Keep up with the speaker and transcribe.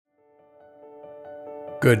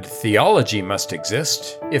Good theology must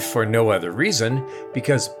exist, if for no other reason,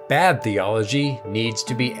 because bad theology needs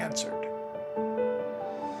to be answered.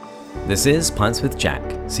 This is Pints with Jack,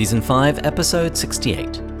 Season 5, Episode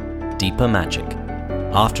 68, Deeper Magic,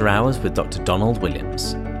 After Hours with Dr. Donald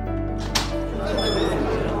Williams.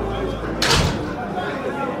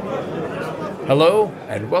 Hello,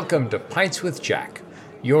 and welcome to Pints with Jack,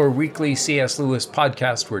 your weekly C.S. Lewis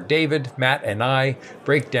podcast where David, Matt, and I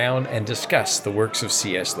break down and discuss the works of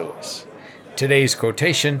C.S. Lewis. Today's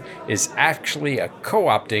quotation is actually a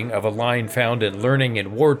co-opting of a line found in Learning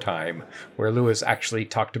in Wartime, where Lewis actually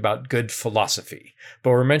talked about good philosophy.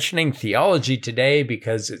 But we're mentioning theology today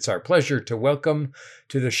because it's our pleasure to welcome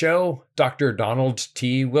to the show Dr. Donald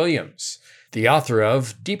T. Williams, the author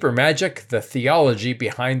of Deeper Magic, the Theology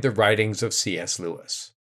Behind the Writings of C.S. Lewis.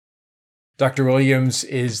 Dr. Williams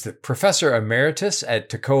is the professor emeritus at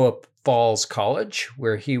Toccoa Falls College,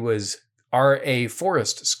 where he was R.A.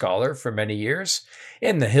 Forrest Scholar for many years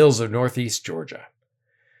in the hills of Northeast Georgia.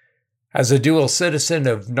 As a dual citizen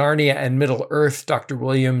of Narnia and Middle-earth, Dr.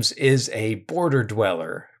 Williams is a border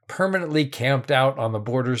dweller, permanently camped out on the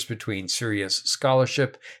borders between serious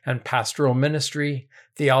scholarship and pastoral ministry,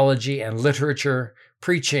 theology and literature,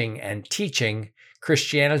 preaching and teaching,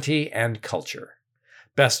 Christianity and culture.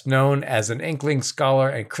 Best known as an Inkling scholar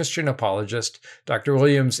and Christian apologist, Dr.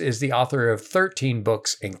 Williams is the author of 13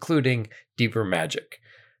 books, including Deeper Magic.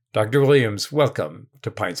 Dr. Williams, welcome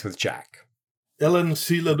to Pints with Jack. Ellen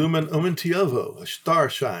Sila Lumen Omentiovo, a star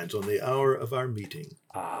shines on the hour of our meeting.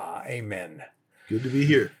 Amen. Good to be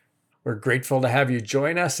here. We're grateful to have you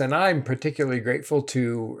join us, and I'm particularly grateful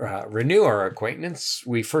to renew our acquaintance.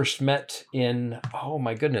 We first met in,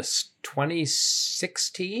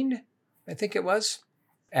 2016, I think it was,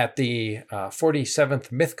 at the 47th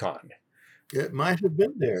MythCon. It might have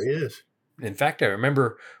been there, yes. In fact, I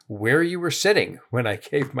remember where you were sitting when I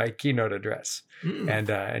gave my keynote address.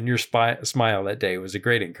 And your smile that day was a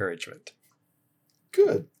great encouragement.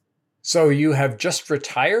 Good. So you have just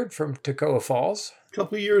retired from Toccoa Falls? A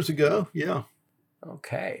couple of years ago, yeah.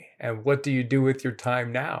 Okay. And what do you do with your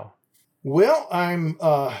time now? Well, I'm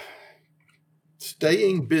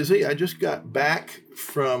staying busy. I just got back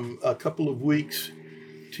from a couple of weeks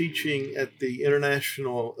teaching at the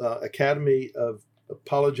International Academy of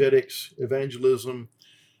Apologetics, Evangelism,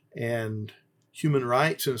 and Human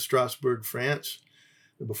Rights in Strasbourg, France.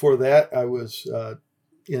 Before that, I was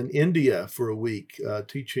in India for a week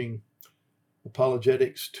teaching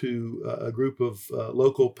apologetics to a group of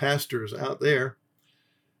local pastors out there.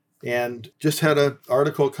 And just had an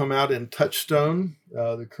article come out in Touchstone,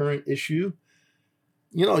 the current issue.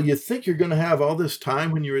 You know, you think you're going to have all this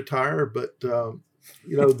time when you retire, but the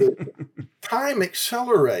time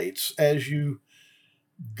accelerates as you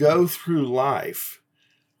go through life,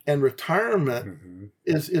 and retirement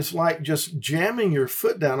is like just jamming your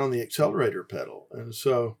foot down on the accelerator pedal, and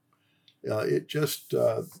so it just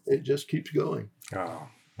keeps going. Oh,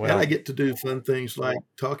 well, and I get to do fun things like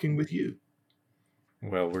talking with you.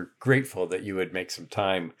 Well, we're grateful that you would make some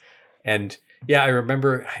time. And yeah, I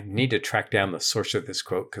remember, I need to track down the source of this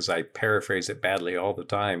quote because I paraphrase it badly all the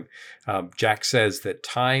time. Jack says that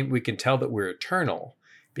we can tell that we're eternal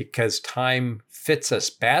because time fits us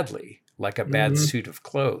badly, like a bad suit of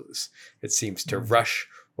clothes. It seems to rush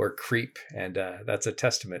or creep, and that's a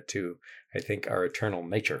testament to, I think, our eternal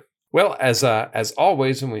nature. Well, as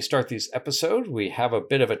always, when we start these episodes, we have a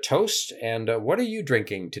bit of a toast. And what are you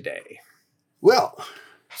drinking today? Well,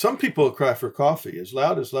 some people cry for coffee as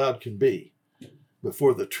loud can be. But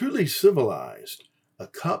for the truly civilized, a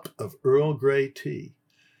cup of Earl Grey tea.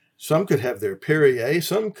 Some could have their Perrier,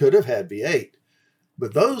 some could have had V8.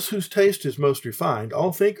 But those whose taste is most refined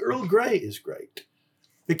all think Earl Grey is great.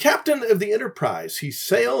 The captain of the Enterprise, he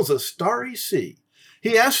sails a starry sea.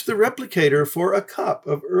 He asks the replicator for a cup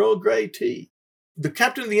of Earl Grey tea. The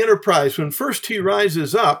captain of the Enterprise, when first he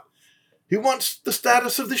rises up, he wants the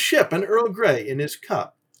status of the ship and Earl Grey in his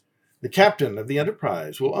cup. The captain of the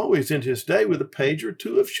Enterprise will always end his day with a page or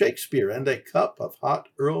two of Shakespeare and a cup of hot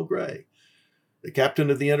Earl Grey. The captain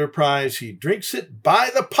of the Enterprise, he drinks it by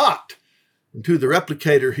the pot. And to the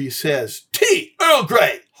replicator he says, "Tea, Earl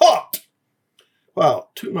Grey, hot!" While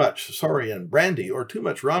too much Saurian brandy or too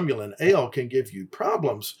much Romulan ale can give you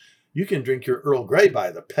problems, you can drink your Earl Grey by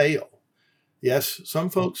the pail. Yes, some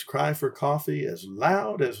folks cry for coffee as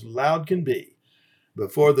loud can be.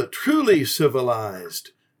 But for the truly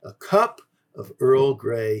civilized, a cup of Earl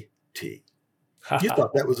Grey tea. You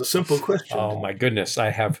thought that was a simple question. Oh, my goodness. I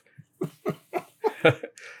have.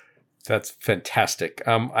 That's fantastic.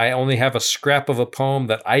 I only have a scrap of a poem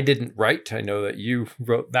that I didn't write. I know that you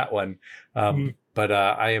wrote that one. But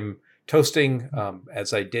I am toasting,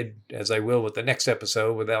 as I will with the next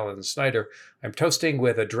episode with Alan Snyder. I'm toasting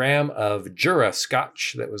with a dram of Jura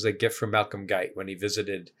Scotch that was a gift from Malcolm Geit when he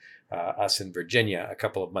visited us in Virginia a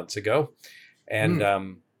couple of months ago. And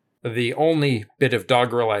the only bit of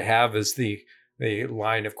doggerel I have is the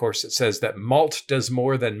line, of course, that says that malt does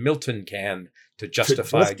more than Milton can to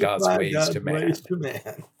justify God's ways to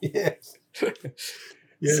man. Yes.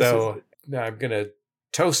 Yes. So now I'm going to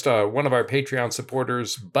toast one of our Patreon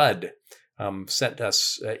supporters, Bud. Sent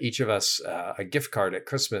us, each of us, a gift card at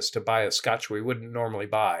Christmas to buy a scotch we wouldn't normally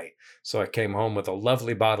buy. So I came home with a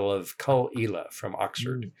lovely bottle of Cull Ela from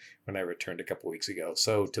Oxford when I returned a couple weeks ago.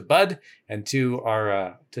 So to Bud and to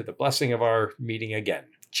our to the blessing of our meeting again.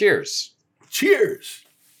 Cheers. Cheers.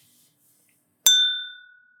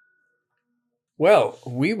 Well,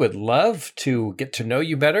 we would love to get to know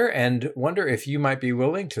you better and wonder if you might be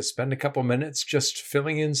willing to spend a couple minutes just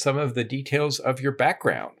filling in some of the details of your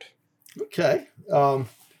background. Okay.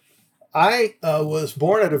 I was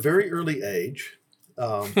born at a very early age.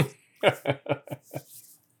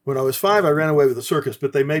 When I was 5, I ran away with the circus,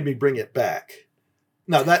 but they made me bring it back.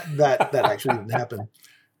 No, that actually didn't happen.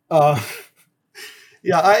 I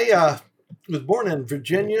was born in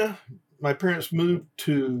Virginia. My parents moved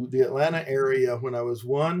to the Atlanta area when I was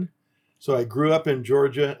 1. So I grew up in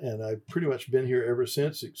Georgia, and I've pretty much been here ever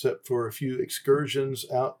since, except for a few excursions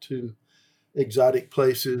out to exotic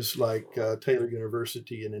places like Taylor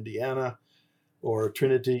University in Indiana or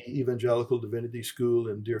Trinity Evangelical Divinity School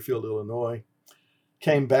in Deerfield, Illinois.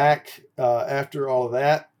 Came back after all of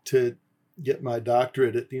that to get my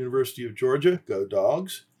doctorate at the University of Georgia. Go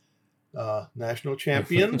Dogs. National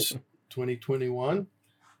champions, 2021.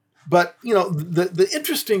 But, the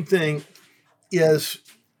interesting thing is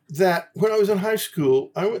that when I was in high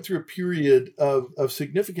school, I went through a period of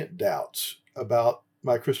significant doubts about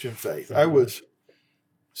my Christian faith. I was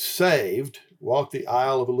saved, walked the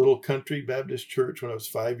aisle of a little country Baptist church when I was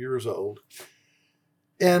 5 years old.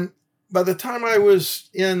 And by the time I was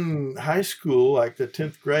in high school, like the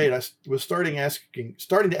 10th grade, I was starting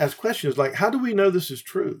to ask questions like, how do we know this is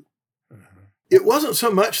true? It wasn't so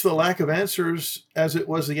much the lack of answers as it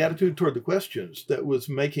was the attitude toward the questions that was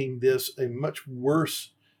making this a much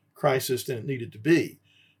worse crisis than it needed to be.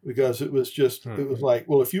 Because it was like,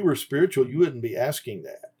 well, if you were spiritual, you wouldn't be asking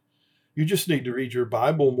that. You just need to read your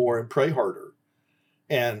Bible more and pray harder.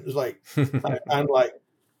 And it's like, I'm like,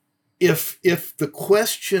 if the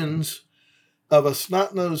questions of a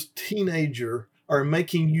snot-nosed teenager are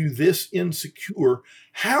making you this insecure,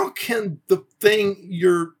 how can the thing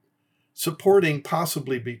you're supporting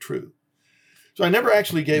possibly be true? So I never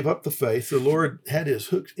actually gave up the faith. The Lord had his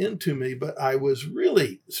hooks into me, but I was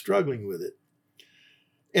really struggling with it.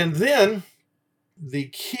 And then the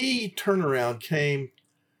key turnaround came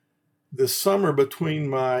the summer between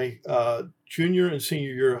my junior and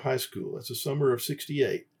senior year of high school. That's the summer of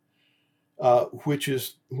 68, which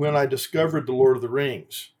is when I discovered The Lord of the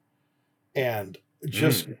Rings and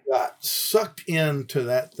just got sucked into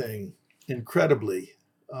that thing incredibly.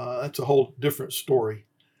 That's a whole different story.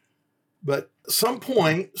 But at some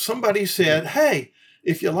point, somebody said, hey,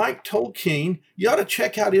 if you like Tolkien, you ought to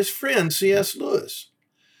check out his friend, C.S. Lewis.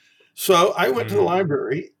 So I went to the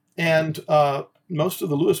library, and most of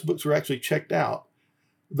the Lewis books were actually checked out.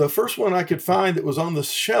 The first one I could find that was on the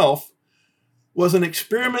shelf was an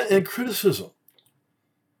experiment in criticism.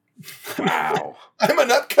 Wow. I'm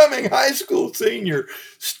an upcoming high school senior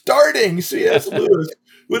starting C.S. Lewis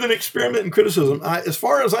with an experiment in criticism. As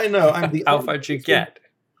far as I know, I'm the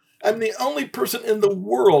I'm the only person in the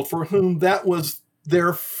world for whom that was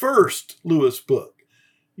their first Lewis book.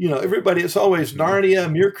 Everybody, it's always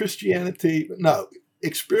Narnia, Mere Christianity. No,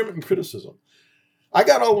 experiment in criticism. I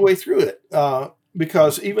got all the way through it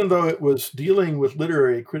because even though it was dealing with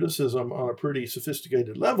literary criticism on a pretty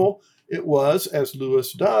sophisticated level, it was, as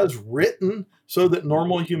Lewis does, written so that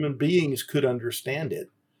normal human beings could understand it.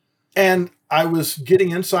 And I was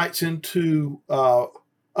getting insights into,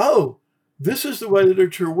 this is the way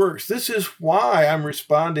literature works. This is why I'm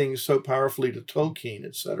responding so powerfully to Tolkien,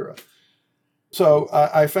 etc. So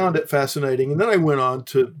I found it fascinating. And then I went on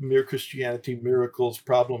to Mere Christianity, Miracles,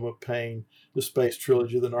 Problem of Pain, the Space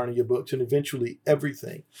Trilogy, the Narnia books, and eventually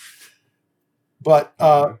everything. But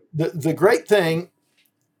the great thing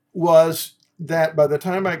was that by the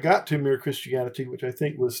time I got to Mere Christianity, which I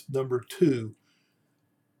think was number 2,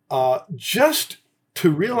 just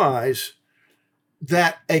to realize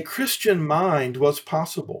that a Christian mind was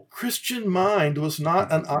possible. Christian mind was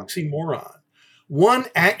not an oxymoron. One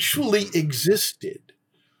actually existed,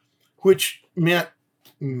 which meant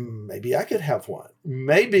maybe I could have one.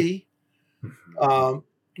 Maybe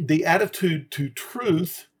the attitude to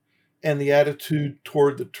truth and the attitude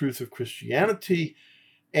toward the truth of Christianity,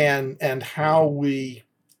 and how we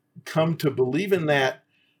come to believe in that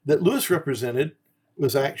Lewis represented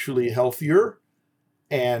was actually healthier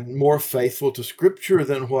and more faithful to Scripture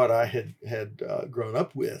than what I had grown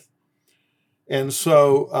up with. And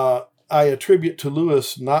so I attribute to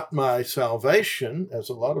Lewis not my salvation, as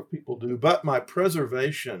a lot of people do, but my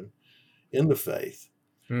preservation in the faith.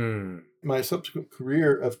 My subsequent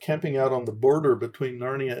career of camping out on the border between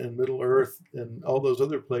Narnia and Middle-earth and all those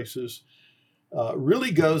other places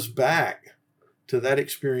really goes back to that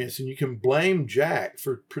experience, and you can blame Jack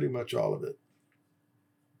for pretty much all of it.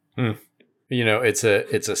 It's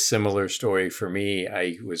a similar story for me.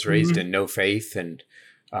 I was raised in no faith and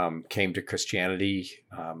came to Christianity.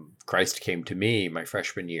 Christ came to me my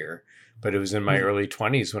freshman year, but it was in my early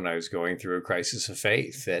 20s when I was going through a crisis of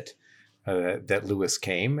faith that Lewis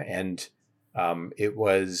came, and it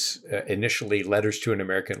was initially Letters to an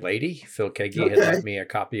American Lady. Phil Keggy had lent me a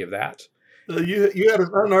copy of that. You had an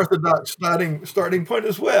unorthodox starting point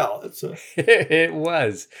as well. It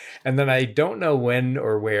was. And then I don't know when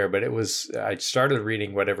or where, but I started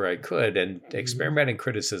reading whatever I could, and experimenting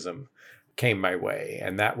criticism came my way.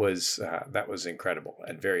 And that was incredible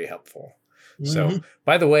and very helpful. So,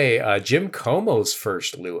 by the way, Jim Como's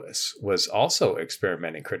first Lewis was also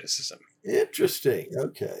experimenting criticism. Interesting.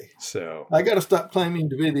 Okay. So I got to stop claiming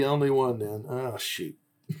to be the only one then. Oh, shoot.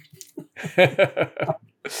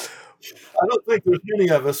 I don't think there's many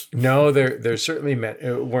of us. No, there certainly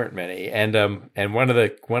weren't many, and one of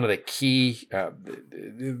the key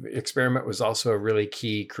the experiment was also a really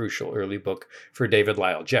key, crucial early book for David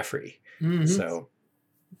Lyle Jeffrey. So,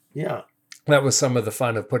 yeah, that was some of the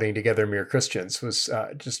fun of putting together Mere Christians, was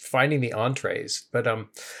just finding the entrees. But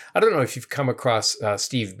I don't know if you've come across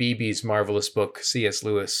Steve Beebe's marvelous book C.S.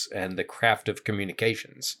 Lewis and the Craft of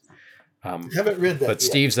Communications. Haven't read that. But yet.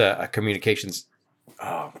 Steve's a communications.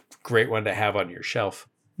 Great one to have on your shelf.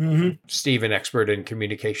 Steve, an expert in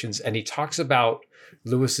communications, and he talks about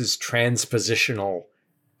Lewis's transpositional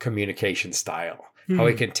communication style, how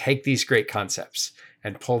he can take these great concepts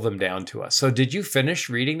and pull them down to us. So did you finish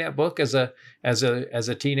reading that book as a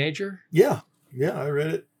teenager? Yeah, I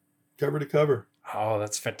read it cover to cover. Oh,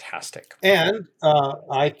 that's fantastic. And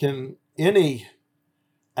any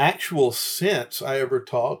actual sense I ever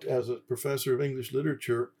taught as a professor of English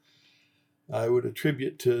literature, I would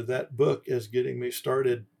attribute to that book as getting me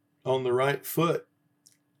started on the right foot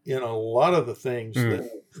in a lot of the things that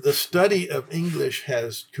the study of English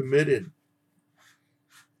has committed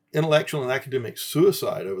intellectual and academic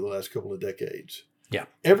suicide over the last couple of decades. Yeah.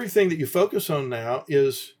 Everything that you focus on now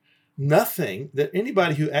is nothing that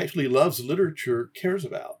anybody who actually loves literature cares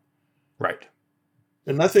about. Right.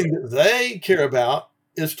 And nothing that they care about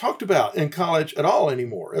is talked about in college at all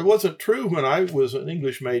anymore. It wasn't true when I was an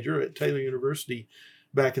English major at Taylor University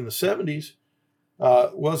back in the 70s.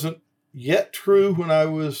 Wasn't yet true when I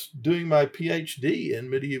was doing my PhD in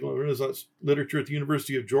medieval and Renaissance literature at the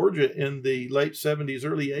University of Georgia in the late 70s,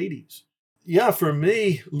 early 80s. Yeah, for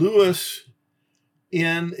me, Lewis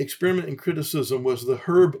in Experiment and Criticism was the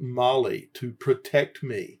Herb Molly to protect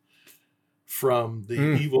me from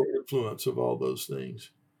the evil influence of all those things.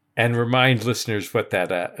 And remind listeners what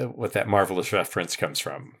that marvelous reference comes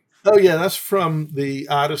from. Oh, yeah, that's from the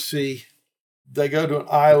Odyssey. They go to an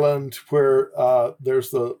island where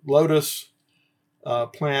there's the lotus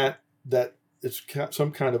plant that it's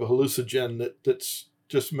some kind of a hallucinogen that's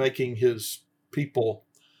just making his people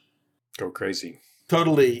go crazy,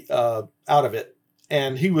 totally out of it.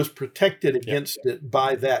 And he was protected against it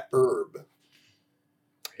by that herb.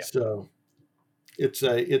 Yeah. So it's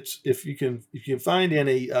if you can find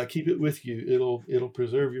any, keep it with you. It'll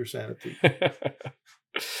preserve your sanity.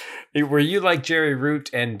 Were you like Jerry Root,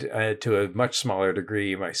 and to a much smaller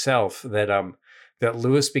degree myself, that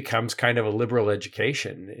Lewis becomes kind of a liberal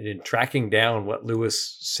education in tracking down what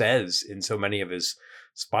Lewis says in so many of his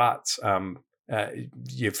spots?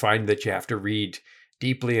 You find that you have to read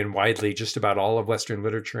deeply and widely just about all of Western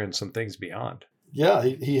literature and some things beyond. Yeah,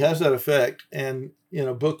 he has that effect. And in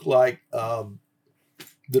a book like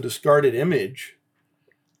The Discarded Image,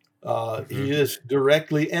 he is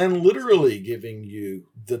directly and literally giving you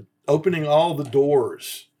opening all the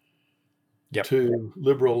doors to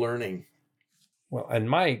liberal learning. Well, and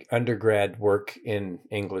my undergrad work in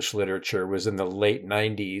English literature was in the late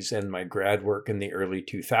 90s and my grad work in the early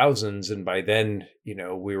 2000s. And by then,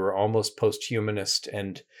 we were almost post-humanist,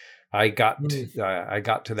 and I got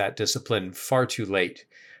to that discipline far too late.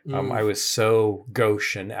 I was so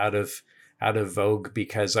gauche and out of vogue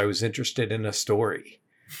because I was interested in a story.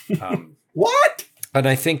 And What?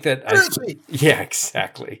 I think that yeah,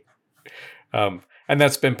 exactly. And And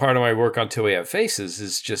that's been part of my work on Till We Have Faces,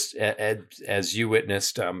 is just as you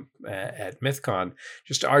witnessed at MythCon,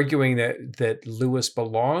 just arguing that Lewis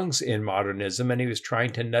belongs in modernism, and he was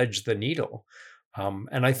trying to nudge the needle.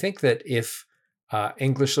 And I think that if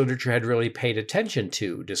English literature had really paid attention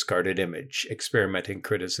to discarded image, experimenting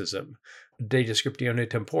criticism, de descriptione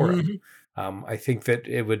temporum, I think that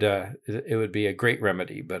it would be a great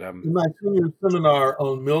remedy. But in my senior seminar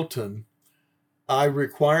on Milton, I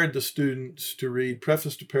required the students to read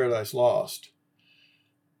Preface to Paradise Lost,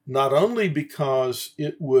 not only because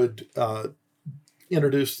it would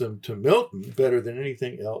introduce them to Milton better than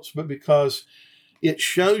anything else, but because it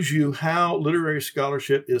shows you how literary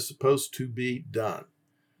scholarship is supposed to be done.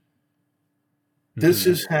 This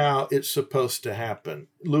is how it's supposed to happen.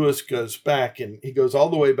 Lewis goes back, and he goes all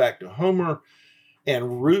the way back to Homer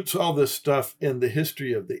and roots all this stuff in the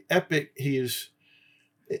history of the epic.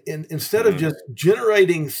 Instead of just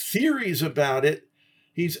generating theories about it,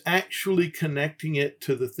 he's actually connecting it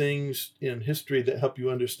to the things in history that help you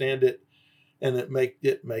understand it and that make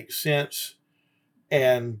it make sense.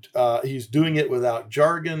 And he's doing it without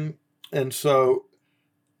jargon. And so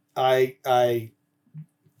I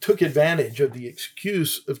took advantage of the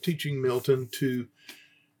excuse of teaching Milton to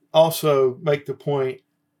also make the point,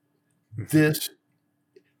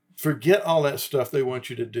 forget all that stuff they want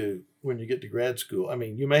you to do when you get to grad school. I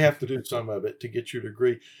mean, you may have to do some of it to get your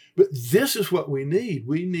degree, but this is what we need.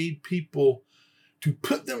 We need people to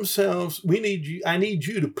put themselves, I need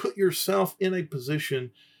you to put yourself in a position.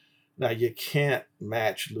 Now, you can't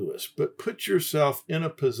match Lewis, but put yourself in a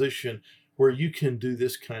position where you can do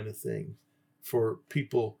this kind of thing for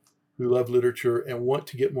people who love literature and want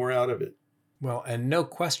to get more out of it. Well, and no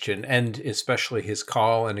question, and especially his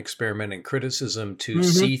call and experiment and criticism to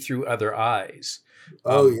see through other eyes.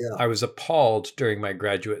 I was appalled during my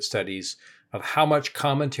graduate studies of how much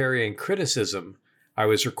commentary and criticism I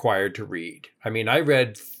was required to read. I mean, I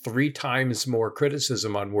read 3 times more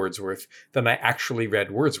criticism on Wordsworth than I actually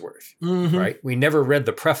read Wordsworth, right? We never read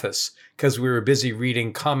the preface because we were busy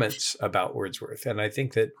reading comments about Wordsworth. And I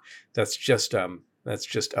think that's just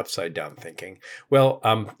upside down thinking.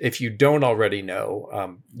 Well, if you don't already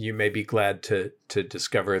know, you may be glad to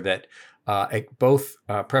discover that both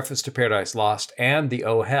Preface to Paradise Lost and the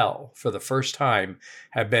O Hell, for the first time,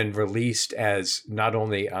 have been released as not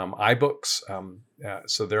only iBooks,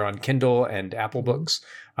 so they're on Kindle and Apple Books,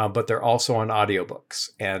 but they're also on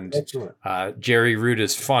audiobooks. And Jerry Root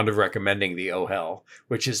is fond of recommending the O Hell,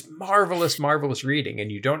 which is marvelous, marvelous reading,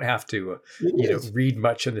 and you don't have to read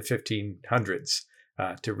much in the 1500s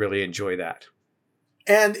to really enjoy that.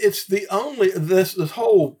 And it's the only this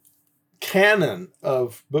whole canon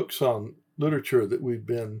of books on literature that we've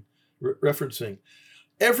been referencing,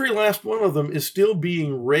 every last one of them is still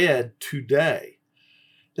being read today.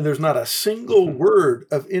 And there's not a single word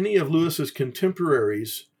of any of Lewis's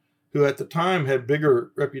contemporaries, who at the time had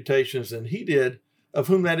bigger reputations than he did, of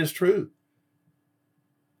whom that is true.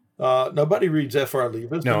 Nobody reads F.R.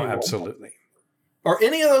 Leavis. No, anymore. Absolutely. Or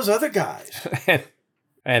any of those other guys.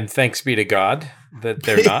 And thanks be to God that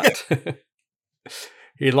they're not.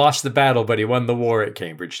 He lost the battle, but he won the war at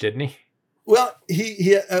Cambridge, didn't he? Well,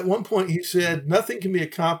 he at one point he said, nothing can be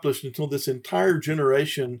accomplished until this entire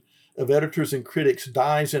generation of editors and critics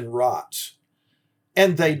dies and rots.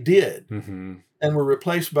 And they did. And were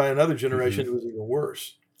replaced by another generation that was even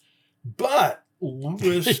worse. But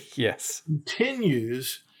Lewis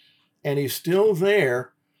continues, and he's still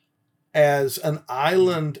there as an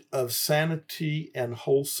island of sanity and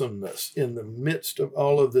wholesomeness in the midst of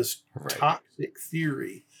all of this toxic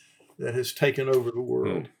theory that has taken over the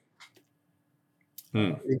world.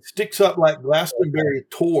 It sticks up like Glastonbury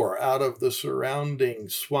Tor out of the surrounding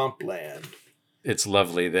swampland. It's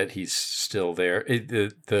lovely that he's still there.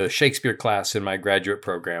 The Shakespeare class in my graduate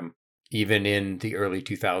program, even in the early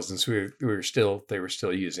 2000s, they were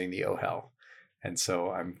still using the O Hell. And so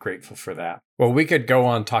I'm grateful for that. Well, we could go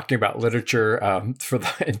on talking about literature for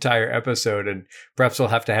the entire episode, and perhaps we'll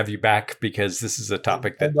have to have you back because this is a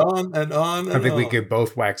topic that I think we could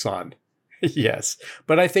both wax on. Yes.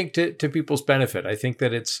 But I think to people's benefit, I think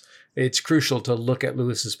that it's crucial to look at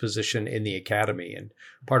Lewis's position in the academy. And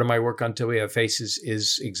part of my work on Till We Have Faces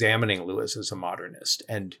is examining Lewis as a modernist.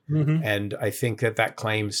 And I think that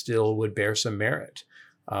claim still would bear some merit.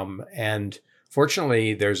 And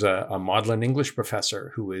fortunately, there's a Magdalen English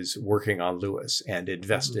professor who is working on Lewis and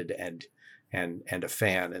invested and a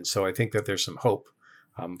fan. And so I think that there's some hope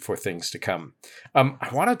for things to come. I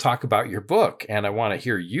want to talk about your book, and I want to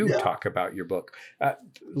hear you talk about your book.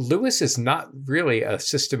 Lewis is not really a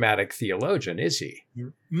systematic theologian, is he?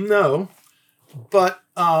 No, but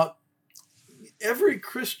every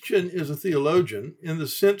Christian is a theologian in the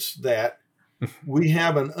sense that we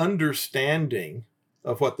have an understanding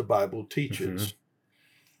of what the Bible teaches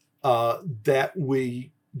that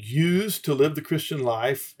we use to live the Christian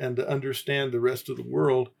life and to understand the rest of the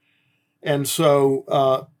world. And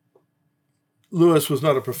so Lewis was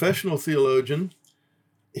not a professional theologian.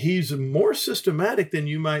 He's more systematic than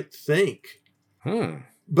you might think.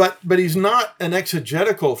 But he's not an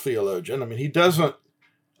exegetical theologian. I mean, he doesn't,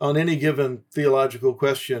 on any given theological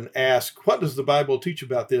question, ask, what does the Bible teach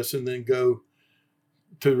about this? And then go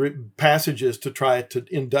to passages to try to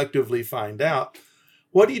inductively find out.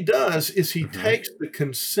 What he does is he takes the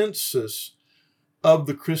consensus of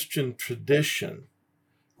the Christian tradition,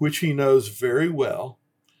 which he knows very well,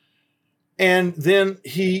 and then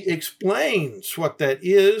he explains what that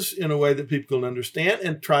is in a way that people can understand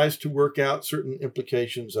and tries to work out certain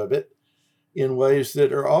implications of it in ways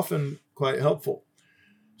that are often quite helpful.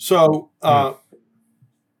 So I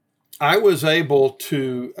was able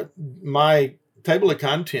to, my table of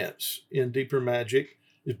contents in Deeper Magic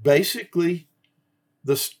is basically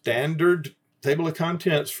the standard table of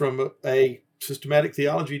contents from a systematic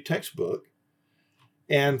theology textbook.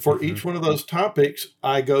 And for each one of those topics,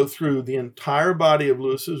 I go through the entire body of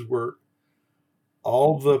Lewis's work,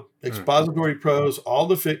 all the expository prose, all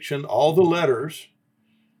the fiction, all the letters,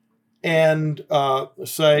 and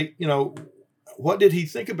say, what did he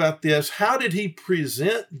think about this? How did he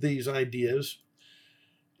present these ideas?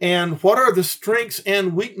 And what are the strengths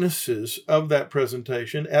and weaknesses of that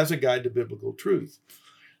presentation as a guide to biblical truth?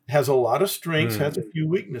 It has a lot of strengths, has a few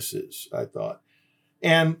weaknesses, I thought.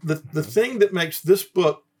 And the thing that makes this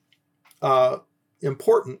book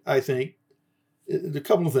important, I think, is a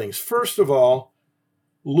couple of things. First of all,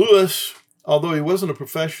 Lewis, although he wasn't a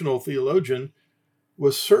professional theologian,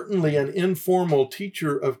 was certainly an informal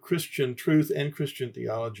teacher of Christian truth and Christian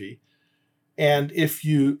theology. And if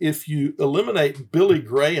you eliminate Billy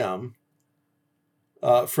Graham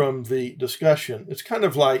from the discussion, it's kind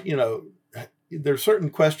of like, there are certain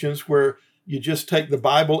questions where you just take the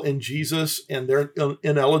Bible and Jesus and they're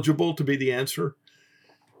ineligible to be the answer.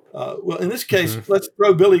 Well, in this case, let's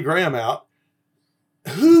throw Billy Graham out.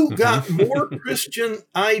 Who got more Christian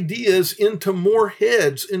ideas into more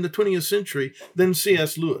heads in the 20th century than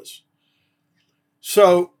C.S. Lewis?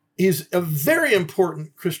 So he's a very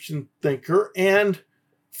important Christian thinker, and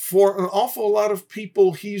for an awful lot of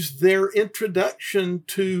people, he's their introduction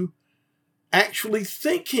to actually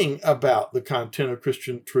thinking about the content of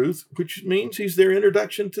Christian truth, which means he's their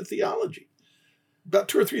introduction to theology. About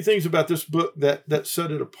 2 or 3 things about this book that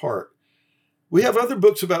set it apart. We have other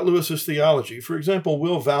books about Lewis's theology. For example,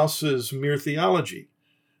 Will Vouse's Mere Theology,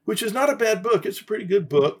 which is not a bad book. It's a pretty good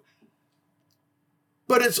book,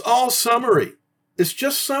 but it's all summary. It's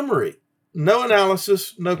just summary. No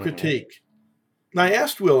analysis, no critique. And I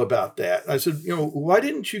asked Will about that. I said, why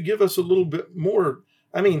didn't you give us a little bit more?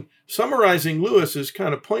 I mean, summarizing Lewis is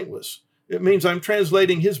kind of pointless. It means I'm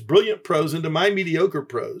translating his brilliant prose into my mediocre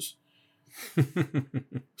prose.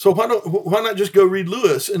 So why not just go read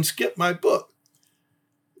Lewis and skip my book?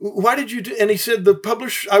 Why did you do? And he said, the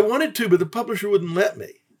publisher, I wanted to, but the publisher wouldn't let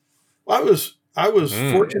me. Well, I was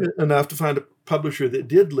fortunate enough to find a publisher that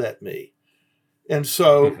did let me. And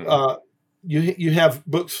so you have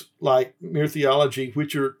books like Mere Theology,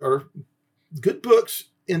 which are good books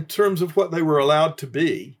in terms of what they were allowed to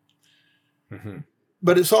be.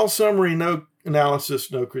 But it's all summary, no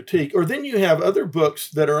analysis, no critique. Or then you have other books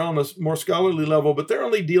that are on a more scholarly level, but they're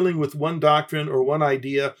only dealing with one doctrine or one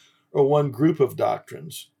idea or one group of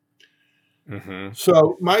doctrines.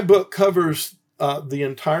 So my book covers the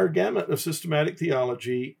entire gamut of systematic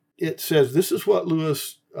theology. It says this is what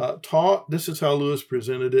Lewis taught. This is how Lewis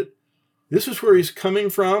presented it. This is where he's coming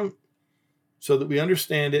from so that we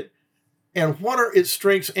understand it. And what are its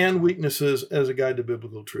strengths and weaknesses as a guide to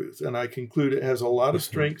biblical truth? And I conclude it has a lot of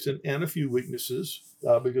strengths and a few weaknesses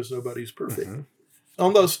because nobody's perfect.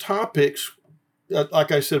 On those topics,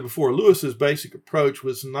 like I said before, Lewis's basic approach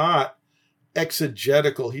was not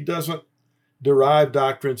exegetical. He doesn't derive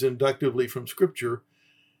doctrines inductively from Scripture.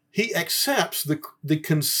 He accepts the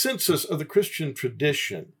consensus of the Christian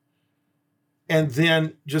tradition and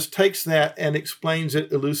then just takes that and explains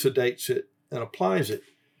it, elucidates it, and applies it.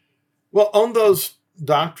 Well, on those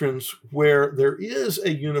doctrines where there is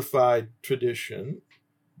a unified tradition,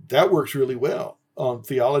 that works really well. On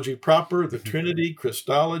theology proper, the Trinity,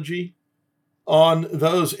 Christology, on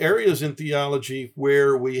those areas in theology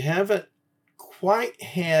where we haven't quite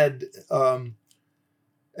had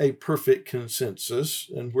a perfect consensus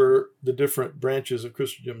and where the different branches of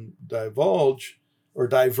Christendom diverge,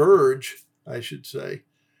 I should say,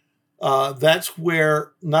 That's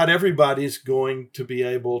where not everybody's going to be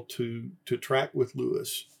able to track with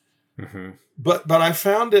Lewis. Mm-hmm. But I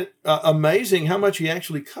found it amazing how much he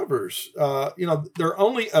actually covers. There are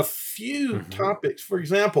only a few Mm-hmm. topics. For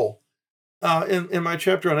example, in my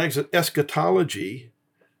chapter on eschatology,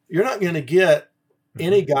 you're not going to get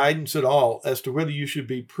any guidance at all as to whether you should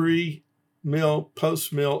be pre-mill,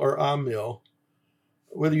 post-mill, or a-mill,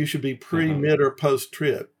 whether you should be pre, mid, or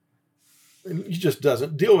post-trib. And he just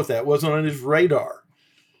doesn't deal with that. It wasn't on his radar.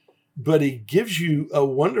 But he gives you a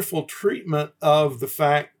wonderful treatment of the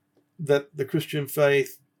fact that the Christian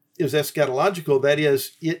faith is eschatological. That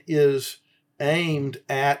is, it is aimed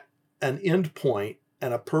at an end point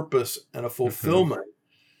and a purpose and a fulfillment.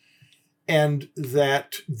 And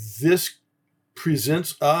that this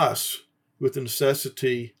presents us with the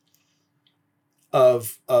necessity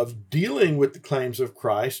of dealing with the claims of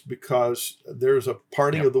Christ, because there's a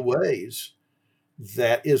parting of the ways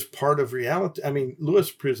that is part of reality. I mean,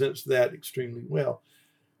 Lewis presents that extremely well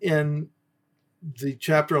in the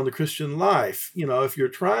chapter on the Christian life. If you're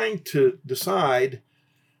trying to decide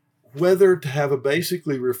whether to have a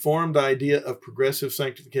basically reformed idea of progressive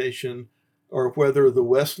sanctification, or whether the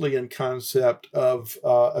Wesleyan concept of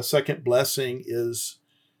a second blessing is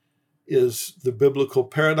the biblical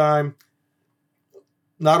paradigm,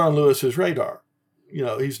 not on Lewis's radar.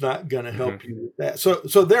 He's not going to help you with that.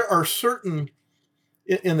 So there are certain,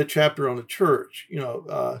 in the chapter on the church,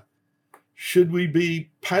 should we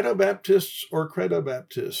be Paedo-Baptists or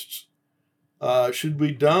Credo-Baptists? Should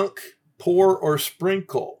we dunk, pour, or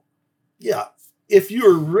sprinkle? Yeah. If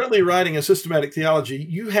you're really writing a systematic theology,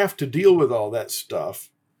 you have to deal with all that stuff.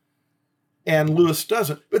 And Lewis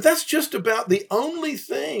doesn't. But that's just about the only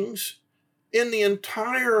things in the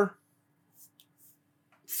entire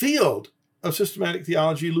field of systematic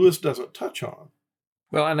theology Lewis doesn't touch on.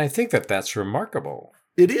 Well, and I think that that's remarkable.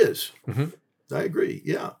 It is. I agree.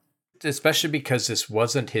 Yeah. Especially because this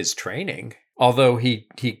wasn't his training. Although he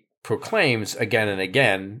proclaims again and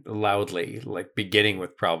again loudly, like beginning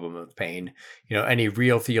with problem of pain, any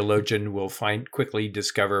real theologian will quickly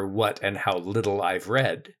discover what and how little I've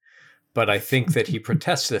read. But I think that he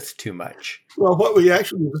protesteth too much. Well, what we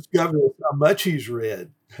actually discover is how much he's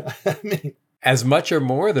read. I mean, as much or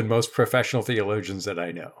more than most professional theologians that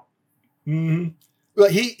I know. Mm-hmm.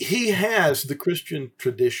 But he has the Christian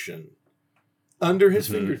tradition under his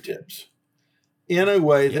fingertips in a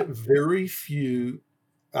way that very few.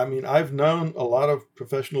 I mean, I've known a lot of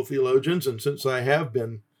professional theologians, and since I have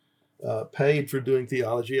been paid for doing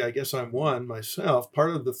theology, I guess I'm one myself,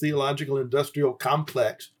 part of the theological industrial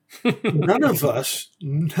complex. None of us,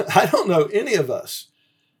 I don't know any of us,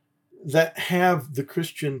 that have the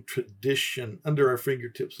Christian tradition under our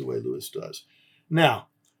fingertips the way Lewis does. Now,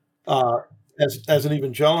 as an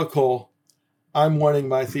evangelical, I'm wanting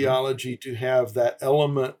my theology to have that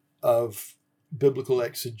element of biblical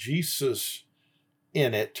exegesis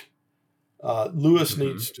in it. Lewis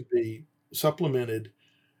needs to be supplemented,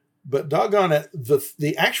 but doggone it,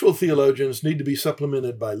 the actual theologians need to be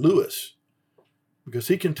supplemented by Lewis, because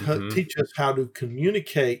he can teach us how to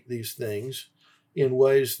communicate these things in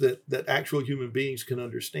ways that actual human beings can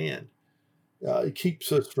understand. It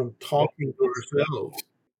keeps us from talking to ourselves.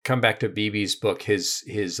 Come back to Beebe's book, his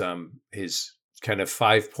kind of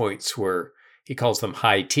 5 points were, he calls them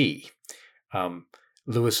high T.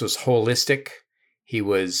 Lewis was holistic. He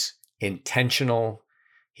was intentional.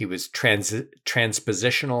 He was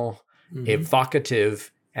transpositional,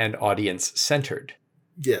 evocative, and audience-centered.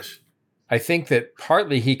 Yes. I think that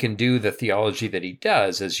partly he can do the theology that he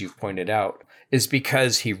does, as you've pointed out, is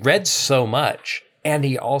because he read so much and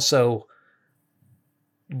he also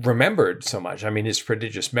remembered so much. I mean, his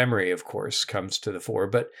prodigious memory, of course, comes to the fore.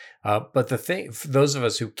 But the thing, for those of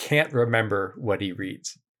us who can't remember what he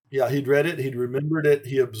reads. Yeah, he'd read it, he'd remembered it,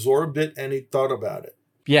 he absorbed it, and he thought about it.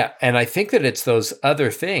 Yeah, and I think that it's those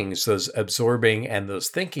other things, those absorbing and those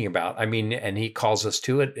thinking about. I mean, and he calls us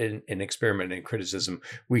to it in Experiment and Criticism.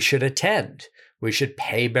 We should attend. We should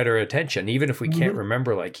pay better attention, even if we can't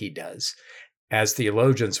remember like he does. As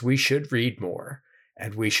theologians, we should read more,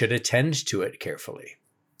 and we should attend to it carefully.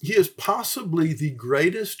 He is possibly the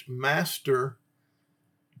greatest master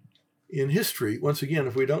in history, once again,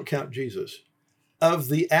 if we don't count Jesus, of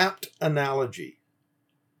the apt analogy,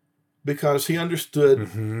 because he understood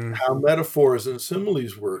how metaphors and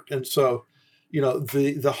similes worked. And so,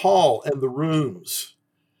 the hall and the rooms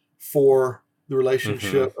for the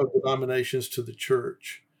relationship of denominations to the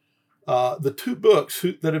church, the two books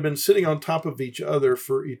that have been sitting on top of each other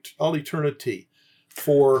for all eternity,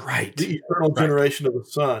 for the eternal generation of the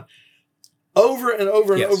Son. Over and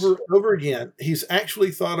over and over again, he's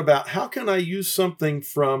actually thought about, how can I use something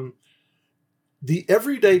from the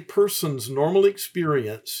everyday person's normal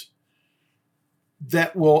experience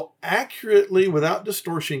that will accurately, without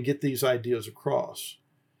distortion, get these ideas across.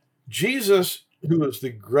 Jesus, who is the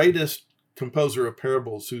greatest composer of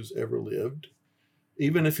parables who's ever lived,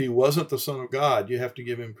 even if he wasn't the Son of God, you have to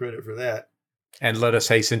give him credit for that. And let us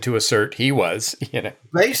hasten to assert he was,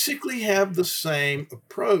 Basically have the same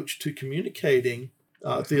approach to communicating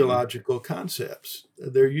theological concepts.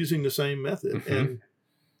 They're using the same method. And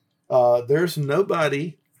there's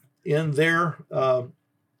nobody in there.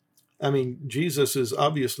 Jesus is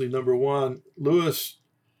obviously number one. Lewis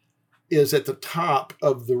is at the top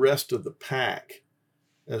of the rest of the pack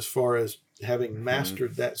as far as having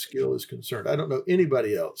mastered that skill is concerned. I don't know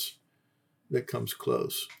anybody else that comes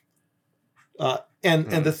close. And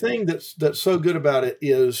the thing that's so good about it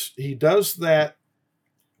is he does that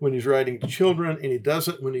when he's writing to children, and he does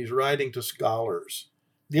it when he's writing to scholars.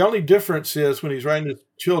 The only difference is when he's writing to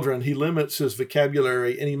children, he limits his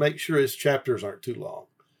vocabulary and he makes sure his chapters aren't too long.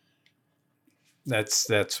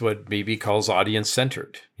 That's what Beebe calls audience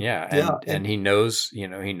centered. Yeah. And he knows, he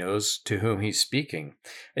knows to whom he's speaking.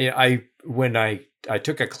 When I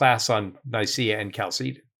took a class on Nicaea and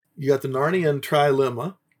Chalcedon. You got the Narnian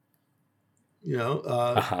trilemma,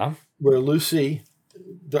 where Lucy,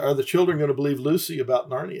 are the children going to believe Lucy about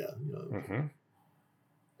Narnia?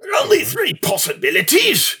 There are only three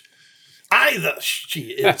possibilities. Either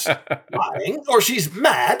she is lying, or she's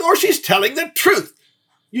mad, or she's telling the truth.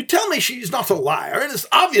 You tell me she's not a liar, and it's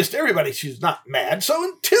obvious to everybody she's not mad, so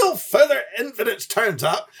until further evidence turns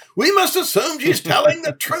up, we must assume she's telling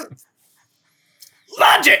the truth.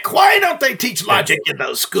 Logic! Why don't they teach logic in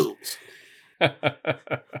those schools?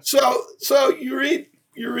 So you read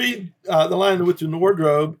The Lion, the Witch, and the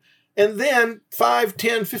Wardrobe, and then 5,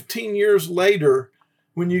 10, 15 years later,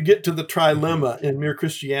 when you get to the trilemma in Mere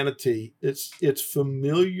Christianity, it's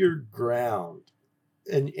familiar ground,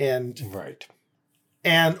 and right.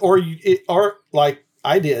 Or like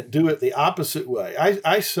I did, do it the opposite way.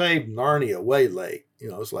 I saved Narnia way late.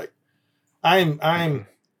 It's like I'm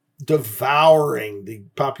devouring the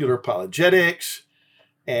popular apologetics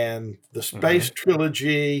and the space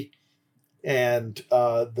trilogy and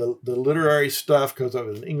the literary stuff because I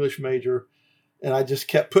was an English major, and I just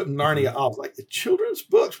kept putting Narnia off. Like, the children's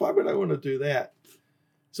books, why would I want to do that?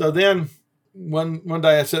 So then one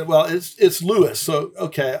day I said, well, it's Lewis, so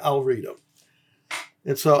okay, I'll read them.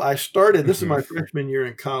 And so I started, this is my freshman year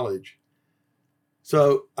in college.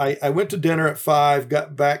 So I went to dinner at 5,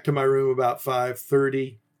 got back to my room about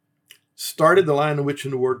 5:30, started The Lion, the Witch,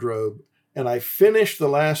 and the Wardrobe, and I finished the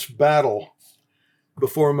last battle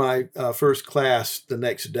before my first class the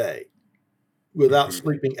next day without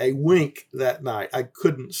sleeping a wink that night. I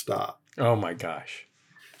couldn't stop. Oh my gosh.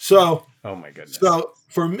 Oh my goodness. So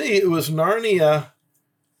for me, it was Narnia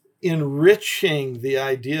enriching the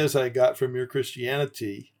ideas I got from Mere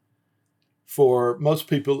Christianity. For most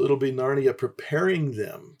people, it'll be Narnia preparing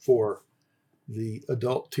them for the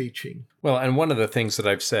adult teaching. Well, and one of the things that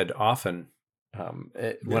I've said often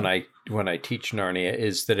when I teach Narnia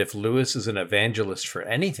is that if Lewis is an evangelist for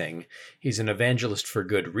anything, he's an evangelist for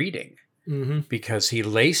good reading. Because he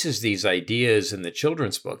laces these ideas in the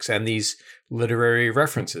children's books and these literary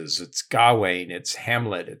references. It's Gawain, it's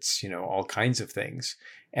Hamlet, it's all kinds of things.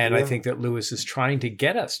 And I think that Lewis is trying to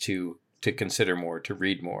get us to consider more, to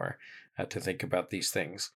read more, to think about these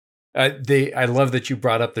things. I love that you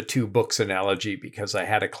brought up the two books analogy, because I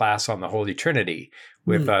had a class on the Holy Trinity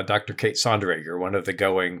with Dr. Kate Sonderegger, one of the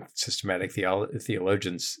going systematic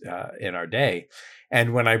theologians in our day.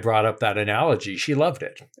 And when I brought up that analogy, she loved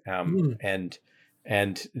it.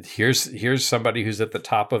 And here's somebody who's at the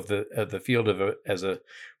top of the field as a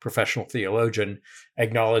professional theologian,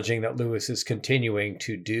 acknowledging that Lewis is continuing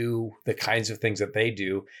to do the kinds of things that they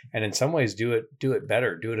do, and in some ways do it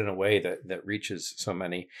better, do it in a way that reaches so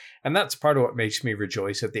many. And that's part of what makes me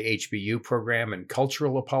rejoice at the HBU program and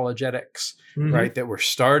cultural apologetics, right? That we're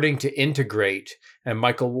starting to integrate, and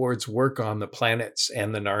Michael Ward's work on the planets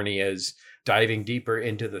and the Narnias, diving deeper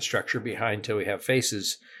into the structure behind Till We Have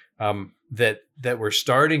Faces. That we're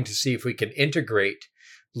starting to see if we can integrate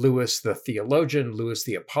Lewis the theologian, Lewis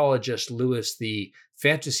the apologist, Lewis the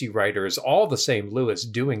fantasy writer is all the same Lewis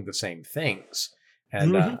doing the same things,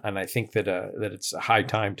 and I think that it's a high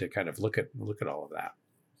time to kind of look at all of that.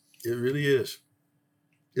 It really is.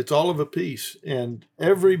 It's all of a piece, and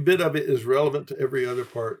every bit of it is relevant to every other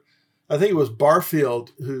part. I think it was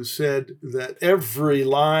Barfield who said that every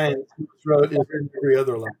line he wrote is in every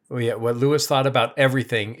other line. Oh yeah, what Lewis thought about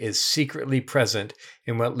everything is secretly present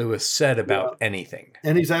in what Lewis said about anything.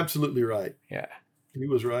 And he's absolutely right. Yeah. He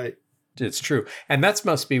was right. It's true. And that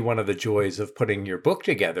must be one of the joys of putting your book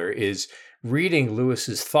together is reading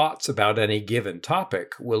Lewis's thoughts about any given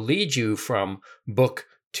topic will lead you from book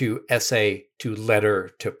to essay to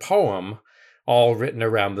letter to poem, all written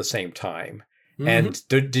around the same time. Mm-hmm. And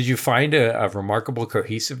did you find a remarkable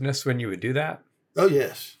cohesiveness when you would do that? Oh,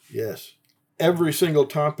 yes. Yes. Every single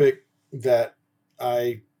topic that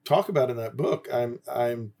I talk about in that book,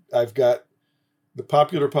 I've got the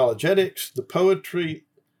popular apologetics, the poetry,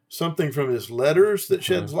 something from his letters that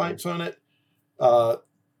sheds lights on it,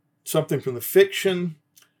 something from the fiction,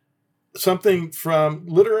 something from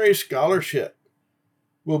literary scholarship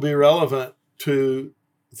will be relevant to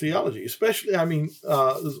theology, especially, there's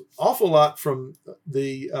an awful lot from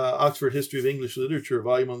the Oxford History of English Literature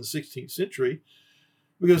volume on the 16th century,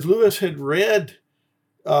 because Lewis had read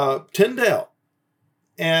Tyndale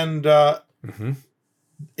and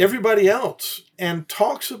everybody else and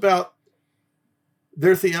talks about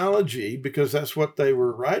their theology because that's what they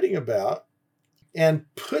were writing about and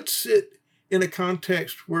puts it in a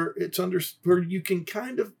context where where you can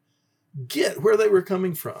kind of get where they were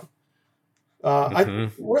coming from.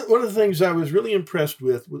 One of the things I was really impressed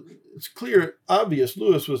with, it's clear, obvious,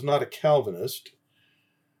 Lewis was not a Calvinist.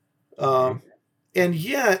 And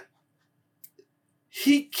yet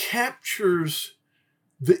he captures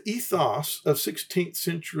the ethos of 16th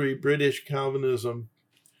century British Calvinism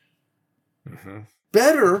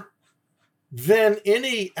better than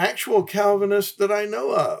any actual Calvinist that I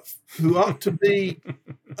know of, who ought to be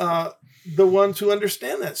the ones who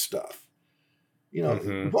understand that stuff.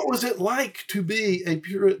 What was it like to be a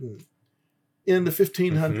Puritan in the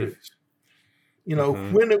 1500s?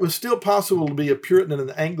 When it was still possible to be a Puritan and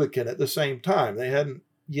an Anglican at the same time. They hadn't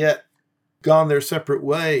yet gone their separate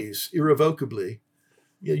ways irrevocably.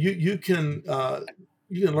 You can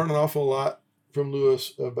learn an awful lot from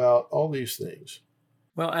Lewis about all these things.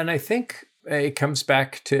 Well, and I think it comes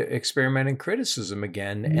back to experiment and criticism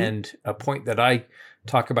again, and a point that I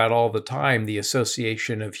talk about all the time, the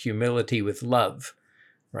association of humility with love,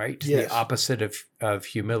 right? Yes. The opposite of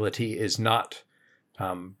humility is not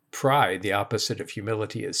pride. The opposite of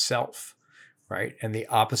humility is self, right? And the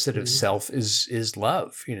opposite of self is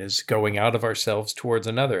love, is going out of ourselves towards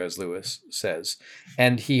another, as Lewis says.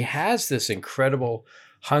 And he has this incredible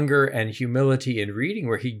hunger and humility in reading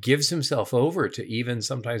where he gives himself over to even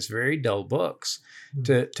sometimes very dull books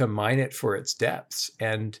to mine it for its depths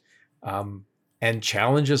and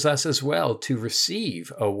challenges us as well to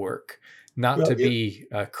receive a work, not to be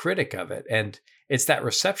a critic of it. And it's that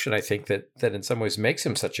reception, I think, that in some ways makes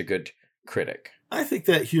him such a good critic. I think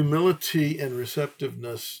that humility and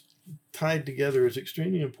receptiveness tied together is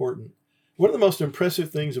extremely important. One of the most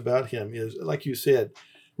impressive things about him is, like you said,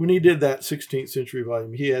 when he did that 16th century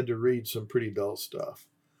volume, he had to read some pretty dull stuff.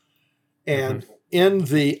 And in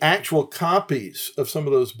the actual copies of some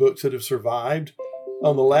of those books that have survived,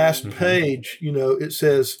 on the last page, it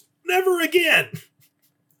says, "Never again."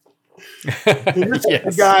 And this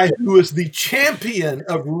is a guy who is the champion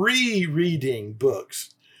of rereading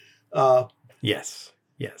books. Yes.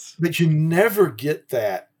 But you never get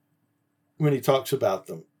that when he talks about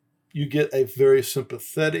them. You get a very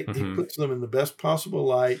sympathetic, he puts them in the best possible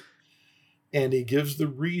light, and he gives the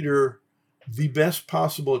reader the best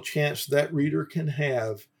possible chance that reader can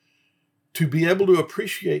have to be able to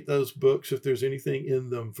appreciate those books if there's anything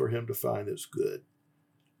in them for him to find that's good.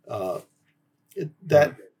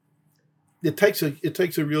 It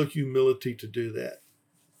takes a real humility to do that.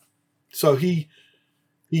 So he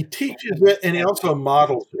teaches it, and he also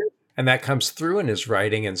models it. And that comes through in his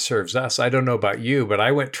writing and serves us. I don't know about you, but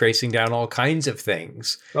I went tracing down all kinds of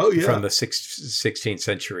things from the 16th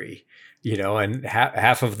century, and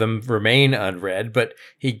half of them remain unread, but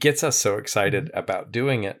he gets us so excited about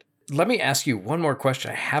doing it. Let me ask you one more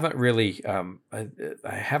question. I haven't really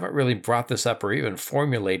brought this up or even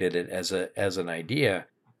formulated it as an idea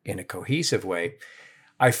in a cohesive way.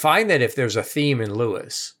 I find that if there's a theme in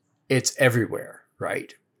Lewis, it's everywhere,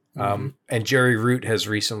 right? And Jerry Root has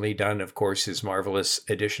recently done, of course, his marvelous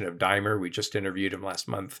edition of Dahmer. We just interviewed him last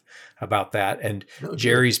month about that. And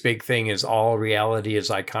Jerry's big thing is all reality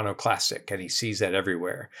is iconoclastic, and he sees that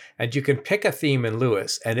everywhere. And you can pick a theme in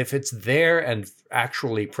Lewis, and if it's there and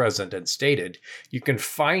actually present and stated, you can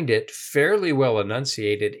find it fairly well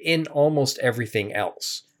enunciated in almost everything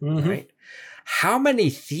else, right? How many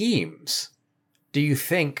themes do you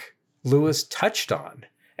think Lewis touched on?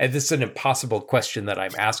 And this is an impossible question that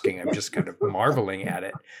I'm asking. I'm just kind of marveling at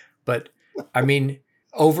it. But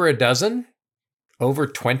over a dozen? Over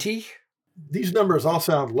 20? These numbers all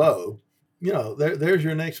sound low. There's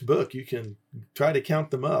your next book. You can try to count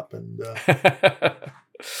them up. And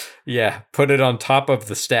Yeah, put it on top of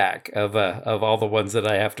the stack of all the ones that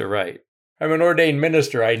I have to write. I'm an ordained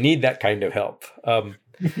minister. I need that kind of help.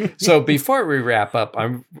 So before we wrap up,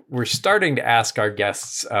 we're starting to ask our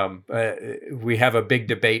guests. We have a big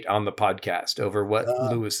debate on the podcast over what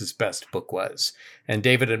Lewis's best book was, and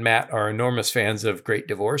David and Matt are enormous fans of Great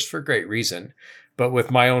Divorce for great reason. But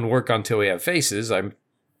with my own work on Till We Have Faces, I'm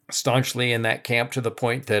staunchly in that camp to the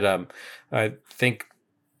point that I think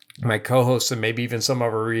my co-hosts and maybe even some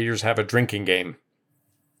of our readers have a drinking game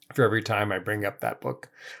for every time I bring up that book.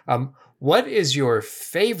 What is your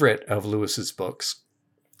favorite of Lewis's books,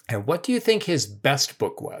 and what do you think his best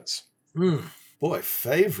book was? Boy,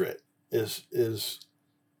 favorite is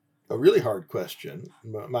a really hard question.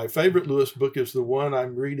 My favorite Lewis book is the one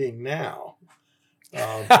I'm reading now.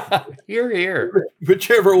 Hear, hear.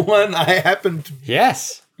 Whichever one I happen to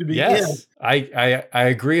be in. I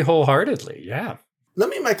agree wholeheartedly. Yeah. Let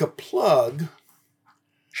me make a plug.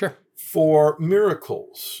 Sure. For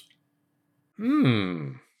Miracles.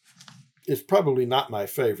 It's probably not my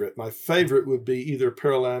favorite. My favorite would be either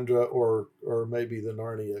Perelandra or maybe the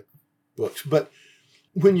Narnia books. But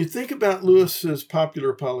when you think about Lewis's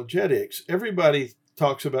popular apologetics, everybody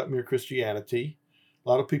talks about Mere Christianity. A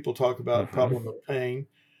lot of people talk about Problem of Pain.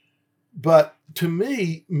 But to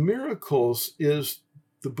me, Miracles is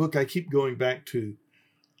the book I keep going back to,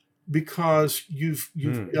 because you've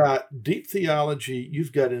got deep theology,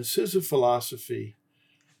 you've got incisive philosophy,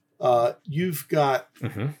 you've got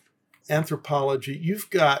anthropology, you've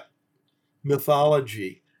got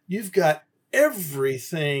mythology, you've got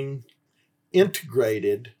everything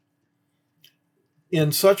integrated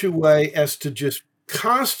in such a way as to just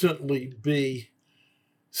constantly be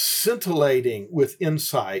scintillating with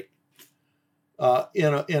insight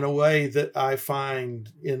in a way that I find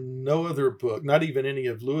in no other book, not even any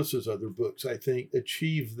of Lewis's other books, I think,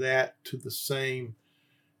 achieve that to the same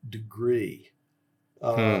degree.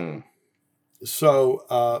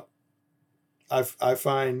 So I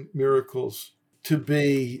find Miracles to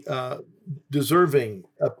be deserving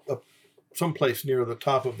someplace near the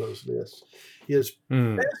top of those lists. His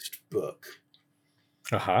best book,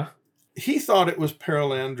 he thought it was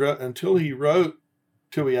Perelandra until he wrote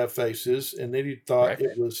Till We Have Faces, and then he thought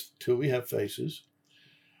it was Till We Have Faces.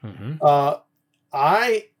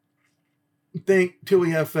 I think Till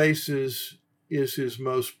We Have Faces is his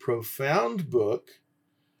most profound book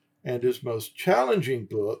and his most challenging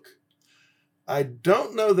book. I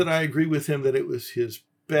don't know that I agree with him that it was his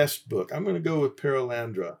best book. I'm going to go with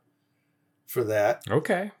Perelandra for that.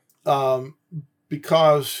 Okay.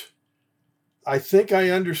 Because I think I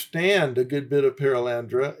understand a good bit of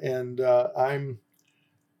Perelandra, and I'm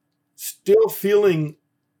still feeling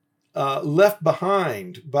left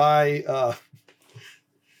behind by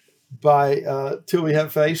Till We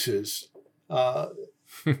Have Faces. I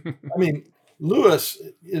mean, Lewis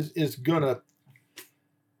is going to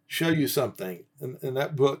show you something in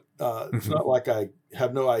that book. It's not like I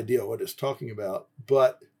have no idea what it's talking about,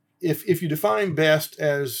 but if you define best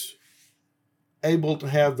as able to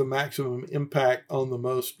have the maximum impact on the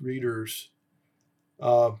most readers,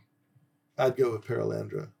 I'd go with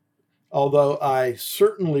Perelandra. Although I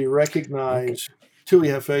certainly recognize Till We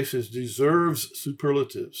Have Faces deserves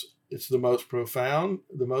superlatives. It's the most profound,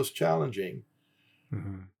 the most challenging.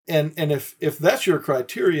 And if that's your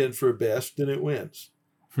criterion for best, then it wins.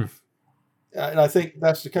 And I think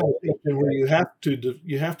that's the kind of question where you have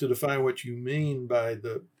to define what you mean by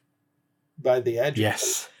the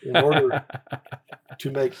adjective in order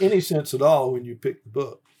to make any sense at all when you pick the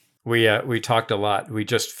book. We talked a lot. We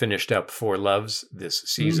just finished up Four Loves this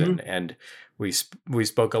season, and we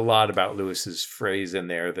spoke a lot about Lewis's phrase in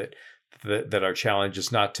there that our challenge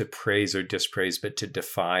is not to praise or dispraise, but to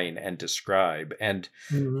define and describe. And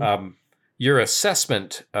your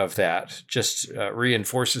assessment of that just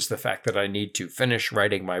reinforces the fact that I need to finish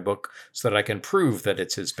writing my book so that I can prove that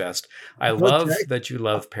it's his best. I love that you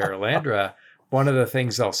love Perelandra. One of the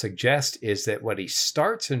things I'll suggest is that when he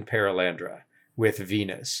starts in Perelandra with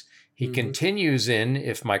Venus, he continues in,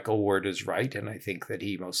 if Michael Ward is right, and I think that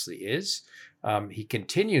he mostly is, he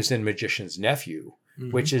continues in Magician's Nephew,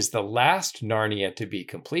 which is the last Narnia to be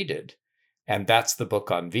completed. And that's the book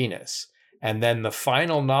on Venus. And then the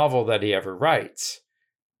final novel that he ever writes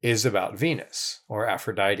is about Venus, or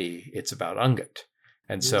Aphrodite. It's about Ungut.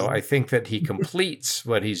 And so I think that he completes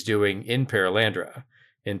what he's doing in Perelandra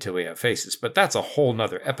until We Have Faces. But that's a whole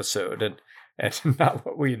nother episode, and not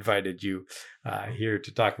what we invited you here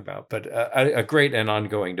to talk about, but a great and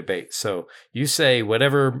ongoing debate. So you say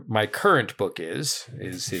whatever my current book is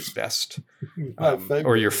his best,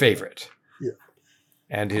 or your favorite. Yeah.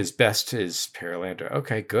 And his best is Perelandra.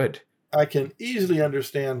 Okay, good. I can easily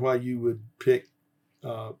understand why you would pick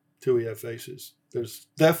Till We Have Faces. There's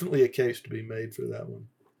definitely a case to be made for that one.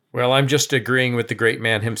 Well, I'm just agreeing with the great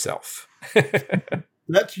man himself.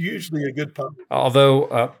 That's usually a good pub.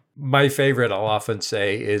 Although my favorite, I'll often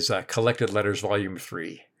say, is Collected Letters Volume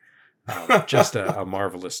 3. Just a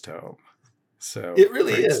marvelous tome. So it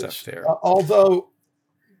really great is. Stuff there. Although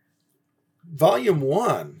Volume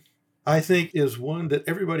 1, I think, is one that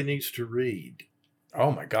everybody needs to read.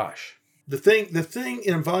 Oh my gosh. The thing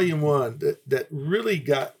in Volume 1 that really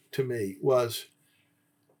got to me was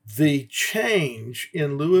the change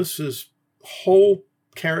in Lewis's whole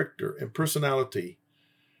character and personality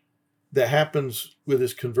that happens with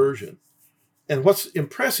his conversion. And what's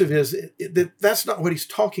impressive is that that's not what he's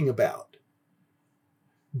talking about.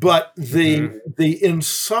 But the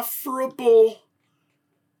insufferable,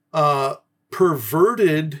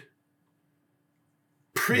 perverted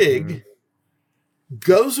prig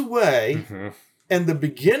goes away, and the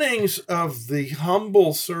beginnings of the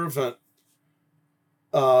humble servant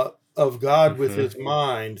of God with his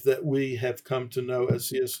mind that we have come to know as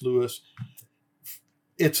C.S. Lewis,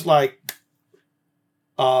 it's like,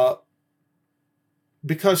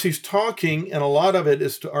 because he's talking, and a lot of it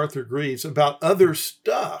is to Arthur Greaves, about other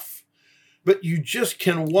stuff, but you just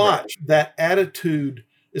can watch that attitude.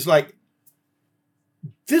 It's like,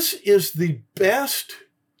 this is the best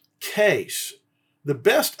case, the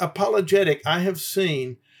best apologetic I have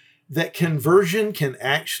seen that conversion can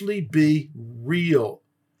actually be real.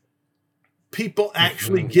 People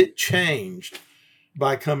actually get changed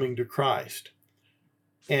by coming to Christ.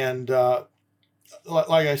 And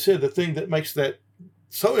like I said, the thing that makes that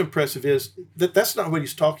so impressive is that that's not what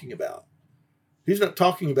he's talking about. He's not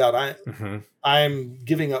talking about, I'm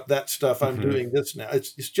giving up that stuff, I'm doing this now.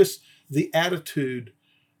 It's just the attitude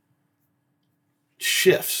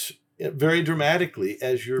shifts very dramatically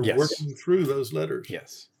as you're working through those letters.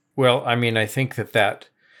 Yes. Well, I mean, I think that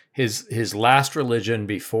his last religion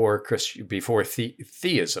before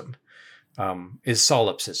theism is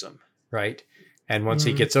solipsism, right? And once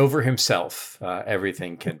he gets over himself,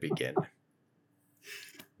 everything can begin.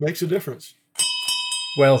 Makes a difference.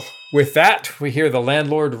 Well, with that, we hear the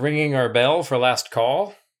landlord ringing our bell for last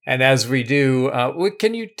call. And as we do,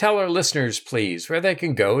 can you tell our listeners, please, where they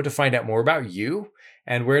can go to find out more about you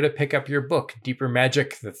and where to pick up your book, Deeper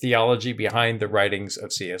Magic, The Theology Behind the Writings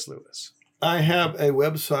of C.S. Lewis? I have a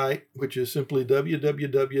website, which is simply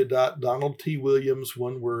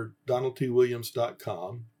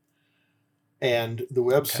www.donaldtwilliams.com. And the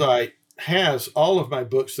website has all of my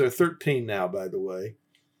books. There are 13 now, by the way.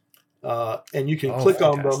 And you can click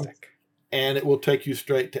on them, and it will take you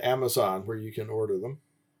straight to Amazon, where you can order them,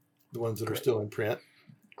 the ones that are still in print.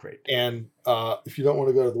 Great. And if you don't want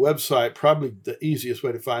to go to the website, probably the easiest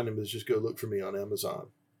way to find them is just go look for me on Amazon.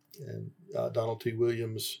 And Donald T.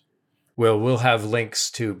 Williams. Well, we'll have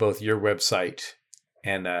links to both your website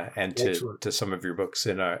and to some of your books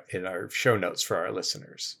in our show notes for our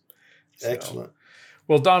listeners. So, excellent.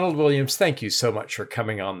 Well, Donald Williams, thank you so much for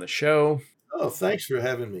coming on the show. Oh, thanks for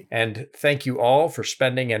having me. And thank you all for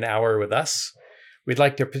spending an hour with us. We'd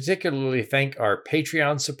like to particularly thank our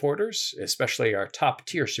Patreon supporters, especially our top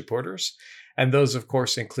tier supporters. And those, of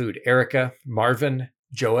course, include Erica, Marvin,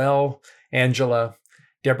 Joelle, Angela,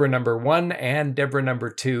 Deborah number 1 and Deborah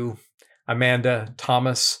number 2, Amanda,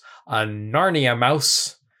 Thomas, a Narnia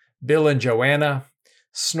Mouse, Bill and Joanna,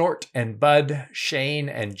 Snort and Bud, Shane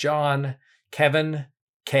and John, Kevin,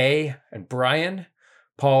 Kay and Brian,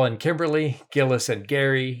 Paul and Kimberly, Gillis and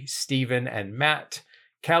Gary, Stephen and Matt,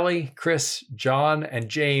 Kelly, Chris, John and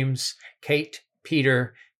James, Kate,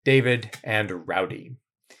 Peter, David, and Rowdy.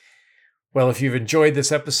 Well, if you've enjoyed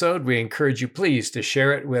this episode, we encourage you please to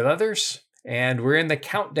share it with others. And we're in the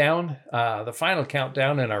countdown, the final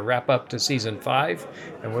countdown in our wrap up to season 5.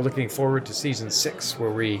 And we're looking forward to season 6,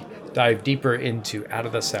 where we dive deeper into Out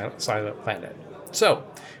of the Silent Planet. So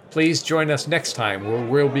please join us next time, where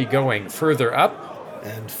we'll be going further up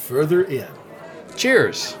and further in.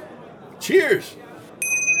 Cheers. Cheers.